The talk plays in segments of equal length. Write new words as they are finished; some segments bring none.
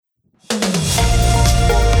Hello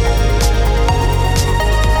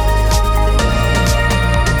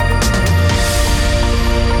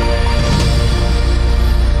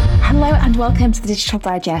and welcome to the Digital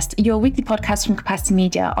Digest, your weekly podcast from Capacity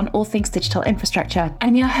Media on all things digital infrastructure.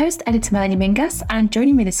 I'm your host, editor Melanie Mingus, and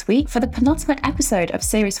joining me this week for the penultimate episode of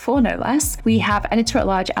Series 4, no less, we have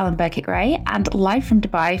editor-at-large Alan Burkitt-Gray, and live from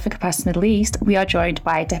Dubai for Capacity Middle East, we are joined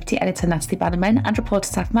by Deputy Editor Natalie Bannerman and reporter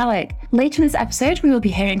Saf Malik. Later in this episode, we will be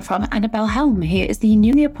hearing from Annabelle Helm, who is the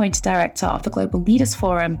newly appointed director of the Global Leaders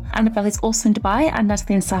Forum. Annabelle is also in Dubai, and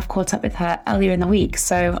Natalie and Saf caught up with her earlier in the week,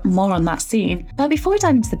 so more on that soon. But before we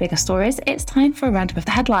dive into the bigger stories, it's time for a roundup of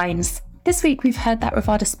the headlines. This week, we've heard that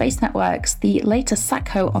Rivada Space Networks, the latest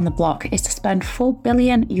SATCO on the block, is to spend €4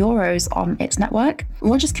 billion on its network.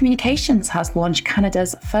 Rogers Communications has launched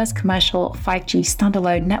Canada's first commercial 5G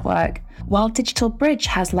standalone network, while Digital Bridge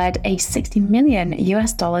has led a $60 million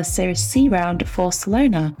Series C round for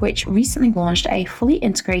Solona, which recently launched a fully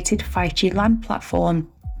integrated 5G LAN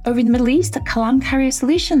platform. Over in the Middle East, Kalam Carrier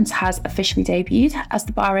Solutions has officially debuted as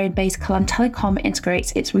the Bahrain-based Kalam Telecom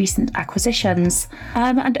integrates its recent acquisitions.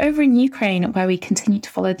 And over in Ukraine, where we continue to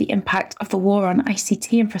follow the impact of the war on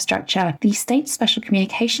ICT infrastructure, the State Special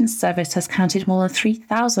Communications Service has counted more than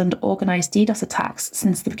 3,000 organised DDoS attacks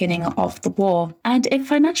since the beginning of the war. And in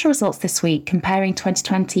financial results this week, comparing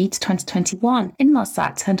 2020 to 2021,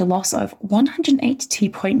 Inmarsat turned a loss of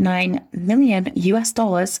 $182.9 million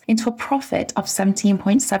into a profit of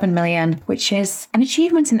 $17.7 million, which is an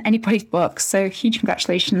achievement in anybody's book. So huge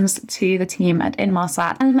congratulations to the team at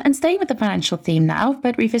Inmarsat. And staying with the financial theme now,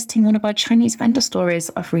 but revisiting one of our Chinese vendor stories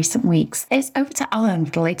of recent weeks, it's over to Alan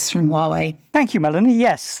with the latest from Huawei. Thank you, Melanie.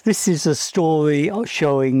 Yes, this is a story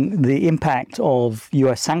showing the impact of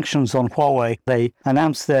US sanctions on Huawei. They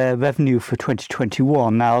announced their revenue for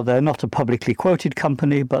 2021. Now, they're not a publicly quoted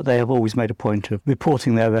company, but they have always made a point of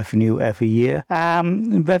reporting their revenue every year.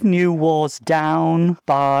 Revenue was down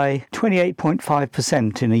by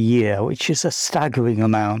 28.5% in a year, which is a staggering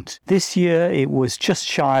amount. This year, it was just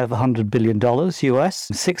shy of $100 billion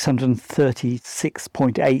US,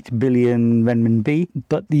 636.8 billion renminbi.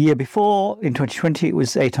 But the year before, in 2020, it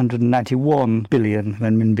was 891 billion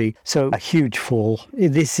renminbi. So a huge fall.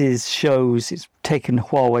 This shows it's taken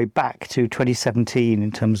Huawei back to 2017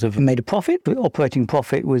 in terms of made a profit. The operating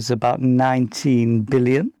profit was about $19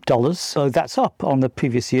 billion. So that's up on the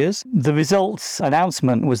previous years. The results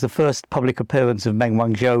announcement was the first public appearance of Meng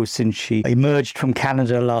Wanzhou since she emerged from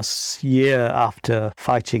Canada last year after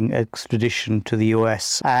fighting extradition to the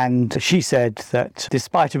US. And she said that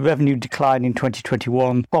despite a revenue decline in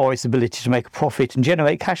 2021, Huawei's ability to make a profit and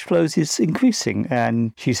generate cash flows is increasing.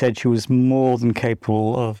 And she said she was more than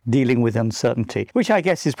capable of dealing with uncertainty, which I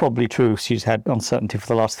guess is probably true. She's had uncertainty for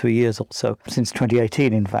the last 3 years or so, since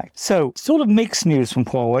 2018, in fact. So sort of mixed news from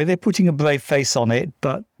Huawei. They're putting a brave face on it,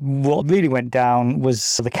 but what really went down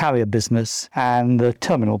was the carrier business and the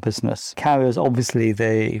terminal business. Carriers, obviously,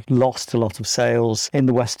 they lost a lot of sales in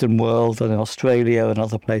the Western world and in Australia and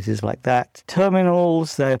other places like that.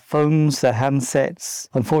 Terminals, their phones, their handsets,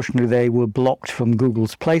 unfortunately, they were blocked from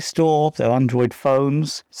Google's Play Store, their Android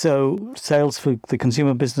phones. So sales for the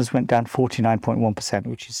consumer business went down 49.1%,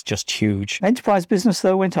 which is just huge. Enterprise business,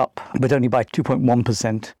 though, went up, but only by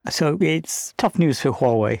 2.1%. So it's tough news for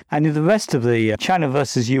Huawei. And in the rest of the China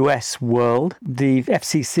versus US world, the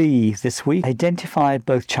FCC this week identified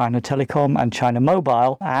both China Telecom and China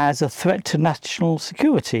Mobile as a threat to national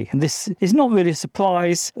security. And this is not really a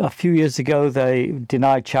surprise. A few years ago, they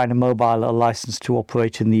denied China Mobile a license to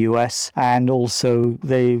operate in the US, and also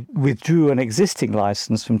they withdrew an existing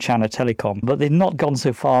license from China Telecom. But they've not gone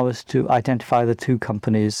so far as to identify the two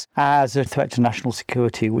companies as a threat to national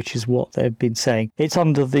security, which is what they've been saying. It's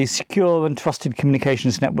under the Secure and Trusted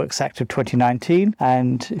Communications Networks Act of 2019,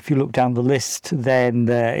 and if you look down the list, then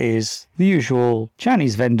there is the usual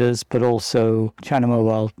Chinese vendors, but also China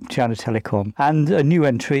Mobile, China Telecom, and a new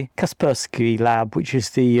entry, Kaspersky Lab, which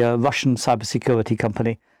is the Russian cybersecurity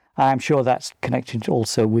company. I'm sure that's connected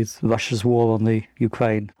also with Russia's war on the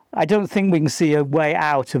Ukraine. I don't think we can see a way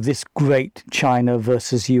out of this great China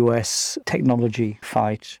versus US technology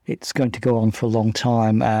fight. It's going to go on for a long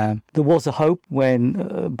time. There was a hope when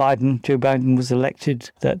Joe Biden was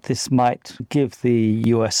elected, that this might give the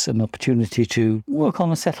US an opportunity to work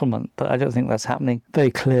on a settlement, but I don't think that's happening.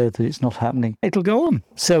 Very clear that it's not happening. It'll go on,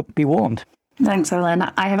 so be warned. Thanks, Ellen.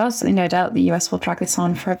 I have absolutely no doubt the US will drag this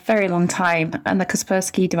on for a very long time, and the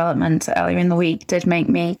Kaspersky development earlier in the week did make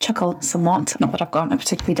me chuckle somewhat. Not that I've got a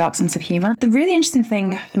particularly dark sense of humour. The really interesting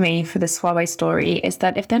thing for me for this Huawei story is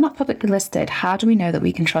that if they're not publicly listed, how do we know that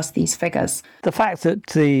we can trust these figures? The fact that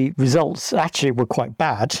the results actually were quite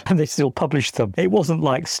bad and they still published them. It wasn't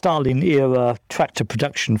like Stalin-era tractor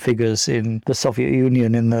production figures in the Soviet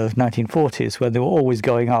Union in the 1940s where they were always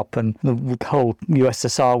going up and the whole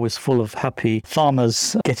USSR was full of happy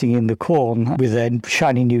farmers getting in the corn with their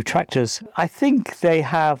shiny new tractors. I think they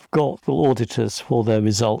have got auditors for their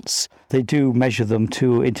results. They do measure them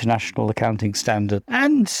to international accounting standard.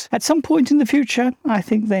 And at some point in the future, I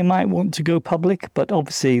think they might want to go public. But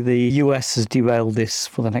obviously, the US has derailed this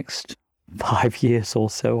for the next 5 years or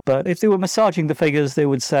so. But if they were massaging the figures, they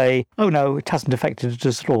would say, oh no, it hasn't affected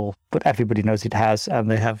us at all. But everybody knows it has.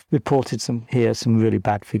 And they have reported some really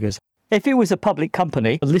bad figures. If it was a public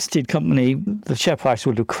company, a listed company, the share price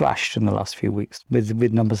would have crashed in the last few weeks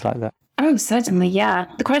with numbers like that. Oh, certainly, yeah.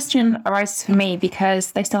 The question arises for me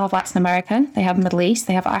because they still have Latin America, they have Middle East,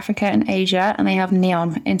 they have Africa and Asia, and they have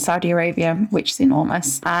NEOM in Saudi Arabia, which is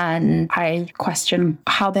enormous. And I question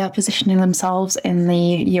how they are positioning themselves in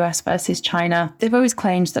the US versus China. They've always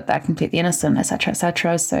claimed that they're completely innocent, etc.,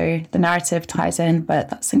 etc. So the narrative ties in, but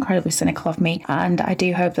that's incredibly cynical of me. And I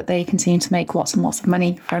do hope that they continue to make lots and lots of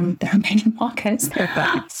money from the remaining markets.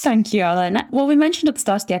 Thank you, Alan. Well, we mentioned at the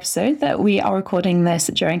start of the episode that we are recording this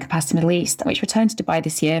during Capacity Middle East, which returned to Dubai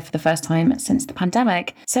this year for the first time since the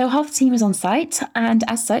pandemic. So half the team is on site, and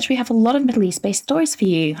as such, we have a lot of Middle East-based stories for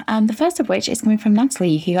you. The first of which is coming from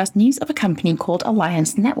Natalie, who has news of a company called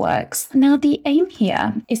Alliance Networks. Now, the aim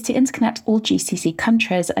here is to interconnect all GCC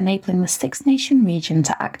countries, enabling the six-nation region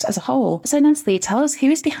to act as a whole. So Natalie, tell us who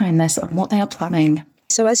is behind this and what they are planning.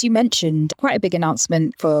 So as you mentioned, quite a big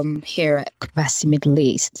announcement from here at Capacity Middle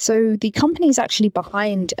East. So the companies actually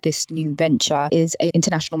behind this new venture is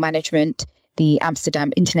International Management, the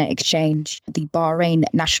Amsterdam Internet Exchange, the Bahrain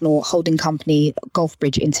National Holding Company, Gulf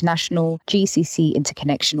Bridge International, GCC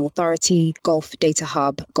Interconnection Authority, Gulf Data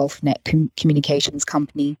Hub, GulfNet Communications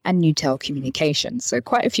Company, and Newtel Communications. So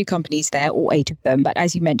quite a few companies there, all 8 of them. But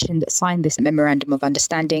as you mentioned, signed this memorandum of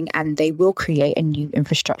understanding, and they will create a new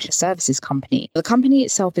infrastructure services company. The company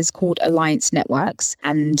itself is called Alliance Networks.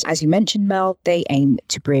 And as you mentioned, Mel, they aim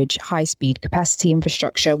to bridge high-speed capacity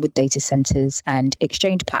infrastructure with data centers and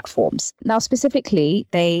exchange platforms. Now, specifically,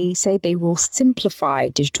 they say they will simplify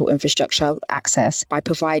digital infrastructure access by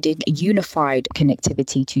providing a unified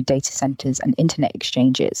connectivity to data centers and internet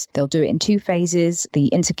exchanges. They'll do it in 2 phases. The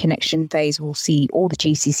interconnection phase will see all the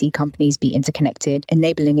GCC companies be interconnected,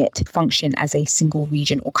 enabling it to function as a single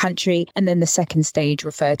region or country. And then the second stage,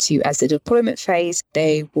 referred to as the deployment phase,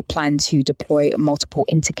 they will plan to deploy multiple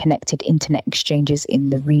interconnected internet exchanges in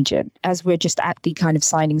the region. As we're just at the kind of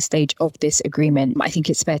signing stage of this agreement, I think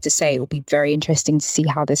it's fair to say it will be very interesting to see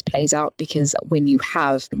how this plays out, because when you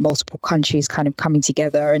have multiple countries kind of coming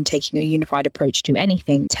together and taking a unified approach to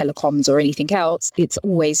anything, telecoms or anything else, it's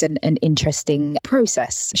always an interesting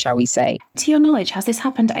process, shall we say. To your knowledge, has this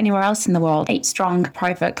happened anywhere else in the world? 8 strong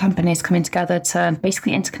private companies coming together to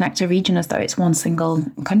basically interconnect a region as though it's one single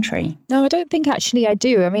country? No, I don't think actually I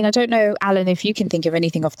do. I mean, I don't know, Alan, if you can think of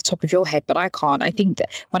anything off the top of your head, but I can't. I think that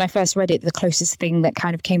when I first read it, the closest thing that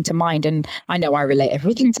kind of came to mind, and I know I relate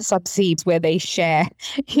everything to subsea, where they share,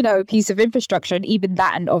 a piece of infrastructure. And even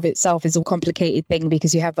that in of itself is a complicated thing,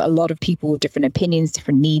 because you have a lot of people with different opinions,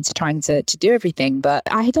 different needs, trying to do everything. But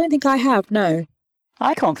I don't think I have, no.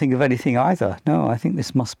 I can't think of anything either. No, I think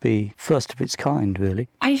this must be first of its kind, really.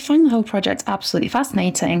 I find the whole project absolutely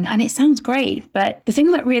fascinating, and it sounds great. But the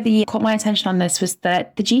thing that really caught my attention on this was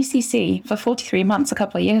that the GCC, for 43 months a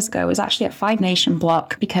couple of years ago, was actually a 5-nation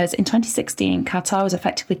bloc, because in 2016, Qatar was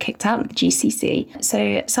effectively kicked out of the GCC.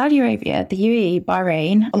 So Saudi Arabia, the UAE,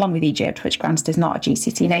 Bahrain, along with Egypt, which granted is not a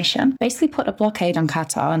GCC nation, basically put a blockade on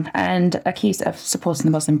Qatar and accused it of supporting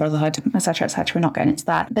the Muslim Brotherhood, etc., etc. We're not going into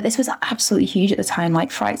that. But this was absolutely huge at the time. Like,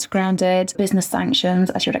 flights were grounded, business sanctions,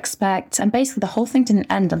 as you'd expect, and basically the whole thing didn't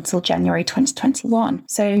end until January 2021.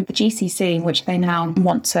 So the GCC, which they now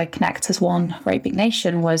want to connect as one very big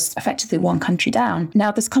nation, was effectively one country down. Now,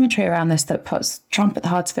 there's commentary around this that puts Trump at the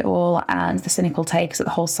heart of it all, and the cynical take is that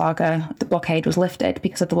the whole saga, the blockade was lifted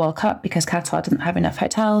because of the World Cup, because Qatar didn't have enough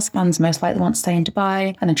hotels, fans most likely want to stay in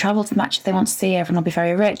Dubai, and then travel to the match if they want to see, everyone will be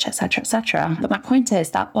very rich, etc., etc. But my point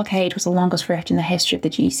is that blockade was the longest rift in the history of the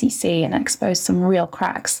GCC, and it exposed some real real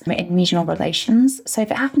cracks in regional relations. So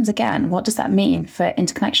if it happens again, what does that mean for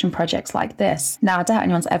interconnection projects like this? Now, I doubt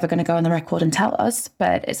anyone's ever going to go on the record and tell us,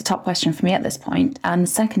 but it's a top question for me at this point. And the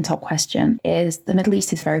second top question is the Middle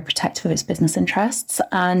East is very protective of its business interests,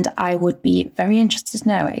 and I would be very interested to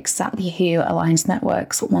know exactly who Alliance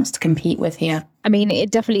Networks wants to compete with here. I mean, it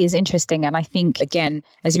definitely is interesting. And I think, again,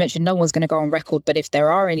 as you mentioned, no one's going to go on record. But if there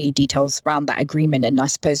are any details around that agreement and I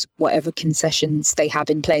suppose whatever concessions they have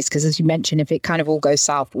in place, because as you mentioned, if it kind of all goes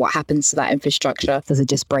south, what happens to that infrastructure? Does it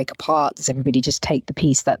just break apart? Does everybody just take the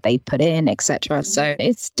piece that they put in, etc.? So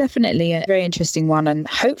it's definitely a very interesting one. And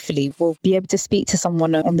hopefully we'll be able to speak to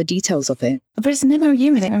someone on the details of it. But it's an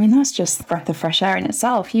MOU with it. I mean, that's just a breath of fresh air in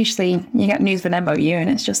itself. Usually you get news of an MOU and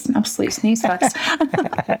it's just an absolute snooze fest.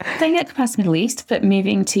 Staying at Capacity Middle East, but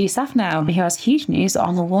moving to Saf now, who has huge news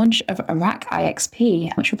on the launch of Iraq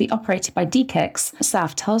IXP, which will be operated by DKIX.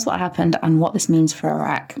 Saf, tell us what happened and what this means for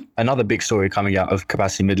Iraq. Another big story coming out of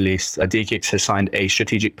Capacity Middle East, DKIX has signed a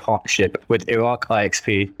strategic partnership with Iraq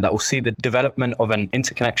IXP that will see the development of an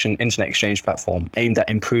interconnection internet exchange platform aimed at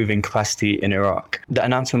improving capacity in Iraq. The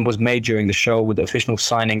announcement was made during the show with the official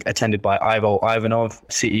signing attended by Ivo Ivanov,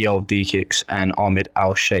 CEO of DKIX, and Ahmed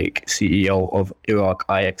Al-Sheikh, CEO of Iraq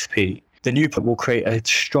IXP. The new platform will create a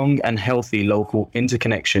strong and healthy local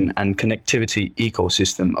interconnection and connectivity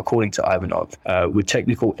ecosystem, according to Ivanov, with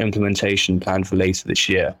technical implementation planned for later this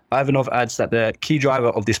year. Ivanov adds that the key driver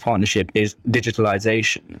of this partnership is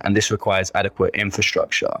digitalization, and this requires adequate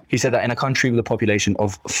infrastructure. He said that in a country with a population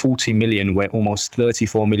of 40 million, where almost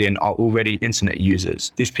 34 million are already internet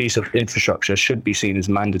users, this piece of infrastructure should be seen as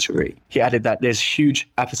mandatory. He added that there's huge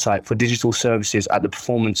appetite for digital services at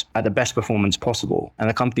the best performance possible, and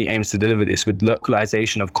the company aims to deliver this with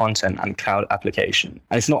localization of content and cloud application.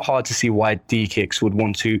 And it's not hard to see why DKIX would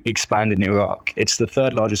want to expand in Iraq. It's the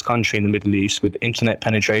third largest country in the Middle East, with internet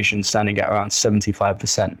penetration standing at around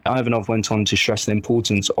 75%. Ivanov went on to stress the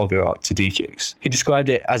importance of Iraq to DKIX. He described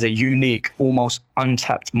it as a unique, almost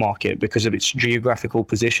untapped market because of its geographical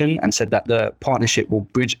position, and said that the partnership will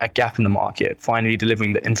bridge a gap in the market, finally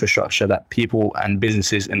delivering the infrastructure that people and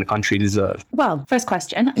businesses in the country deserve. Well, first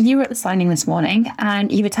question, you were at the signing this morning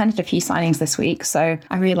and you've attended a few signings this week, so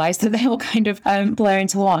I realised that they all kind of blur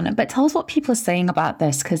into one. But tell us what people are saying about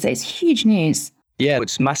this, because it's huge news. Yeah,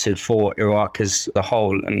 it's massive for Iraq as a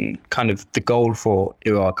whole, and kind of the goal for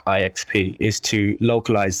Iraq IXP is to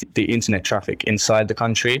localize the internet traffic inside the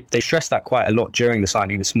country. They stressed that quite a lot during the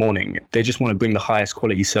signing this morning. They just want to bring the highest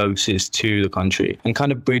quality services to the country and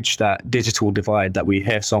kind of bridge that digital divide that we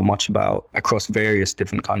hear so much about across various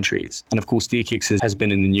different countries. And of course, DKIX has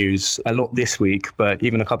been in the news a lot this week, but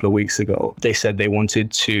even a couple of weeks ago, they said they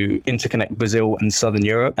wanted to interconnect Brazil and Southern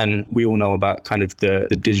Europe. And we all know about kind of the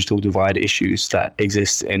digital divide issues that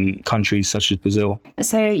exists in countries such as Brazil.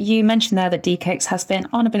 So you mentioned there that DKIX has been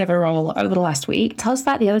on a bit of a roll over the last week. Tell us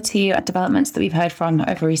about the other two developments that we've heard from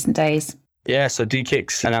over recent days. Yeah, so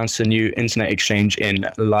DKIX announced a new internet exchange in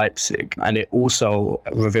Leipzig, and it also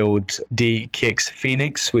revealed DKIX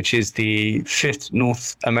Phoenix, which is the fifth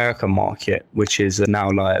North America market, which is now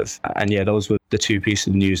live. And yeah, those were the two pieces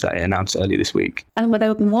of news that it announced earlier this week. And there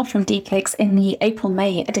will be more from DKIX in the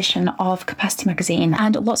April-May edition of Capacity Magazine,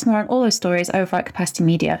 and lots more on all those stories over at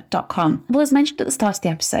capacitymedia.com. Well, as mentioned at the start of the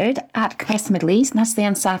episode, at Capacity Middle East, Natalie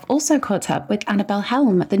and Saf also caught up with Annabelle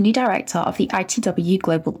Helm, the new director of the ITW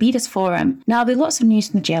Global Leaders Forum. Now, there'll be lots of news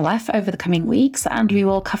from the GLF over the coming weeks, and we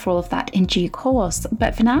will cover all of that in due course.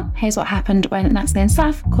 But for now, here's what happened when Natalie and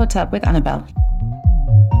Saf caught up with Annabelle.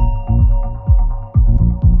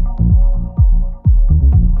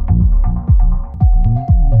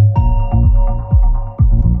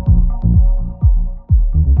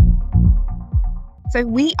 So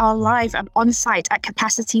we are live and on site at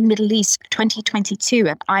Capacity Middle East 2022,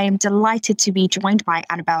 and I am delighted to be joined by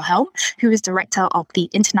Annabelle Helm, who is director of the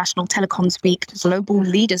International Telecoms Week Global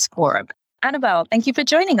Leaders Forum. Annabelle, thank you for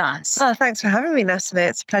joining us. Oh, thanks for having me, Natalie.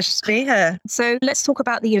 It's a pleasure to be here. So let's talk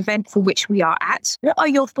about the event for which we are at. What are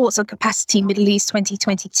your thoughts on Capacity Middle East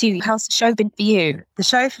 2022? How's the show been for you? The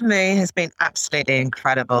show for me has been absolutely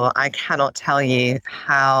incredible. I cannot tell you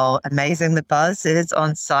how amazing the buzz is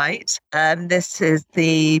on site. This is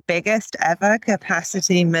the biggest ever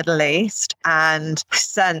Capacity Middle East, and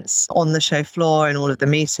sense on the show floor and all of the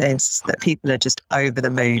meetings that people are just over the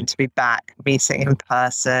moon to be back, meeting in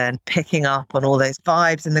person, picking up on all those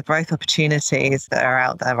vibes and the growth opportunities that are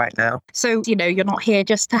out there right now. So, you're not here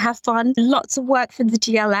just to have fun. Lots of work for the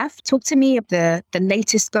GLF. Talk to me of the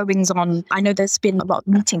latest goings on. I know there's been a lot of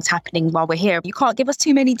meetings happening while we're here. You can't give us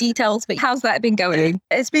too many details, but how's that been going?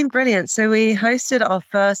 It's been brilliant. So we hosted our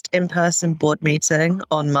first in-person board meeting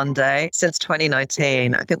on Monday since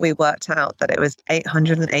 2019. I think we worked out that it was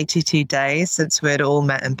 882 days since we'd all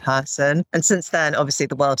met in person. And since then, obviously,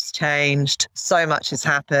 the world has changed. So much has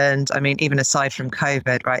happened. I mean, even aside from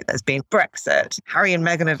COVID, right, there's been Brexit. Harry and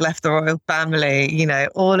Meghan have left the royal family,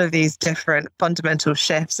 all of these different fundamental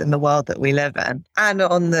shifts in the world that we live in. And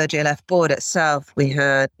on the GLF board itself, we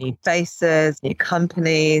heard new faces, new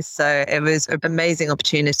companies. So it was an amazing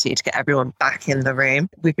opportunity to get everyone back in the room.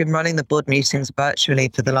 We've been running the board meetings virtually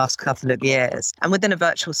for the last couple of years. And within a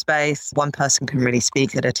virtual space, one person can really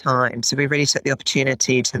speak at a time. So we really took the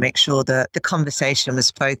opportunity to make sure that the conversation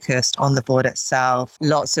was focused on the board itself.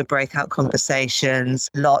 Lots of breakout conversations,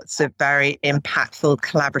 lots of very impactful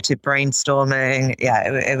collaborative brainstorming. Yeah,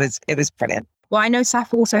 it was brilliant. Well, I know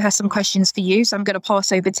Saf also has some questions for you, so I'm going to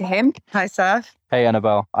pass over to him. Hi, Saf. Hey,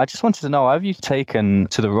 Annabelle. I just wanted to know, have you taken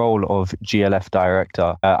to the role of GLF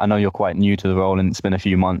director? I know you're quite new to the role and it's been a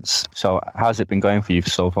few months. So how's it been going for you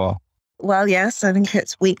so far? Well, yes, I think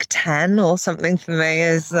it's week 10 or something for me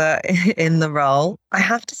is in the role. I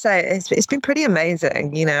have to say, it's been pretty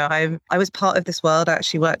amazing. I was part of this world. I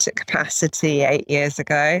actually worked at Capacity 8 years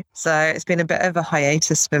ago. So it's been a bit of a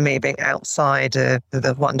hiatus for me being outside of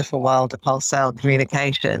the wonderful world of wholesale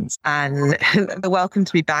communications. And the welcome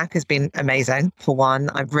to be back has been amazing. For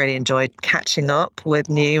one, I've really enjoyed catching up with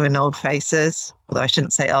new and old faces, although I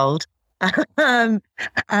shouldn't say old.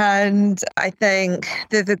 And I think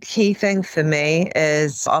the key thing for me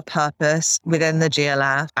is our purpose within the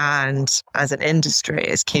GLF and as an industry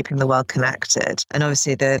is keeping the world connected. And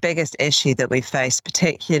obviously the biggest issue that we face,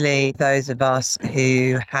 particularly those of us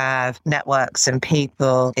who have networks and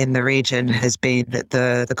people in the region, has been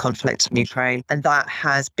the conflict in Ukraine. And that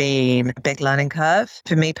has been a big learning curve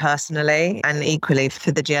for me personally, and equally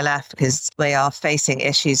for the GLF, because we are facing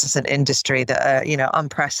issues as an industry that are,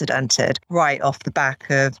 unprecedented right off the back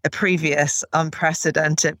of a previous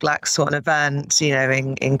unprecedented black swan event,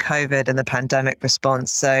 in COVID and the pandemic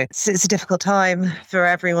response. So it's a difficult time for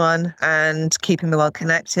everyone, and keeping the world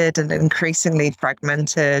connected and an increasingly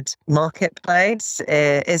fragmented marketplace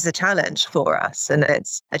is a challenge for us. And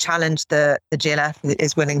it's a challenge that the GLF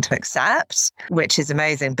is willing to accept, which is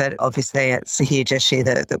amazing. But obviously it's a huge issue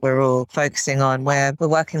that we're all focusing on. We're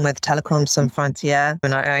working with Telecoms Sans Frontières,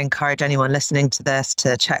 and I encourage anyone listening to this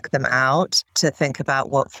to check them out, to think about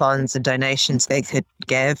what funds and donations they could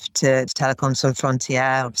give to Telecoms Sans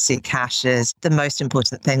Frontières. Obviously, cash is the most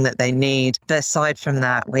important thing that they need. But aside from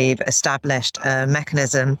that, we've established a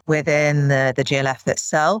mechanism within the GLF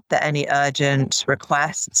itself that any urgent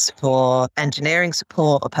requests for engineering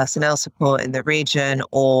support or personnel support in the region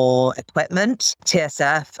or equipment,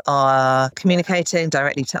 TSF are communicating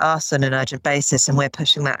directly to us on an urgent basis, and we're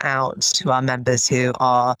pushing that out to our members who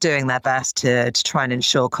are doing their best to try and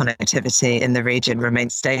ensure connectivity in the region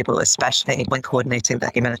remains stable, especially when coordinating the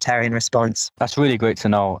humanitarian response. That's really great to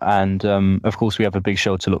know. And of course, we have a big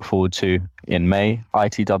show to look forward to in May,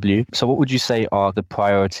 ITW. So what would you say are the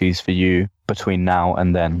priorities for you between now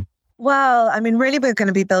and then? Well, I mean, really, we're going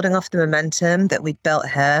to be building off the momentum that we built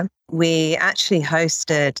here. We actually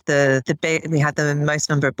hosted we had the most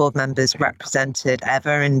number of board members represented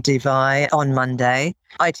ever in Dubai on Monday.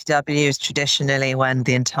 ITW is traditionally when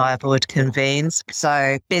the entire board convenes.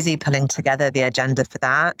 So busy pulling together the agenda for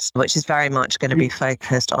that, which is very much going to be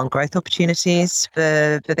focused on growth opportunities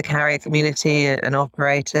for the carrier community and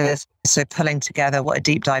operators. So pulling together what a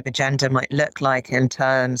deep dive agenda might look like in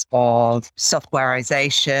terms of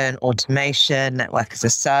softwareization, automation, network as a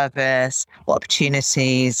service, what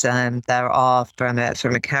opportunities there are from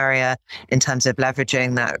a carrier in terms of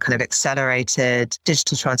leveraging that kind of accelerated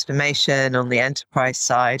digital transformation on the enterprise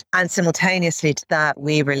side. And simultaneously to that,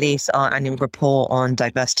 we release our annual report on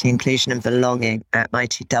diversity, inclusion and belonging at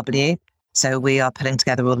ITW. So we are putting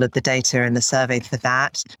together all of the data and the survey for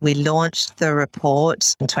that. We launched the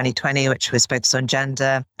report in 2020, which was focused on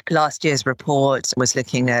gender. Last year's report was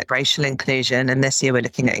looking at racial inclusion, and this year we're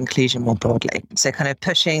looking at inclusion more broadly. So kind of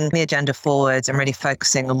pushing the agenda forwards and really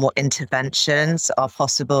focusing on what interventions are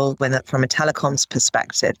possible from a telecoms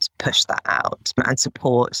perspective to push that out and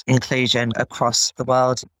support inclusion across the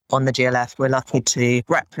world. on the GLF, we're lucky to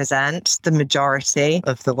represent the majority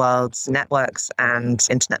of the world's networks and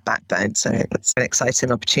internet backbone. So it's an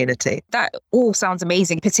exciting opportunity. That all sounds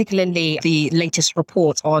amazing, particularly the latest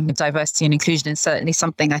report on diversity and inclusion, and certainly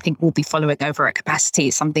something I think we'll be following over at Capacity.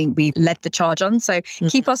 It's something we led the charge on. So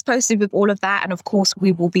keep us posted with all of that. And of course,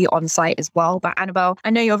 we will be on site as well. But Annabelle, I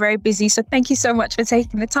know you're very busy, so thank you so much for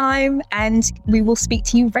taking the time, and we will speak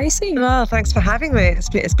to you very soon. Oh, thanks for having me. It's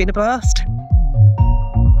been a blast.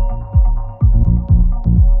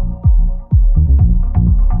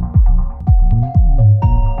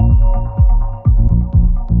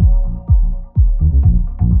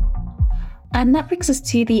 And that brings us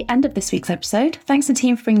to the end of this week's episode. Thanks to the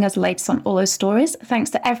team for bringing us the latest on all those stories.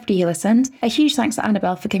 Thanks to everybody who listened. A huge thanks to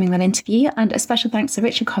Annabelle for giving that interview, and a special thanks to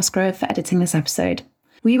Richard Cosgrove for editing this episode.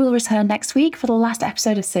 We will return next week for the last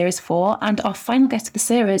episode of Series 4, and our final guest of the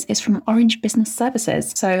series is from Orange Business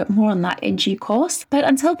Services, so more on that in due course. But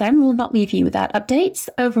until then, we'll not leave you without updates.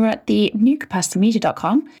 Over at the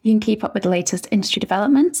newcapacitymedia.com, you can keep up with the latest industry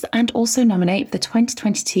developments and also nominate for the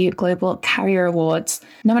 2022 Global Carrier Awards.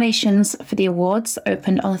 Nominations for the awards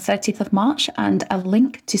opened on the 30th of March, and a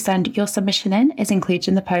link to send your submission in is included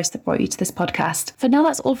in the post that brought you to this podcast. For now,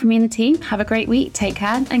 that's all from me and the team. Have a great week, take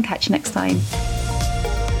care, and catch you next time.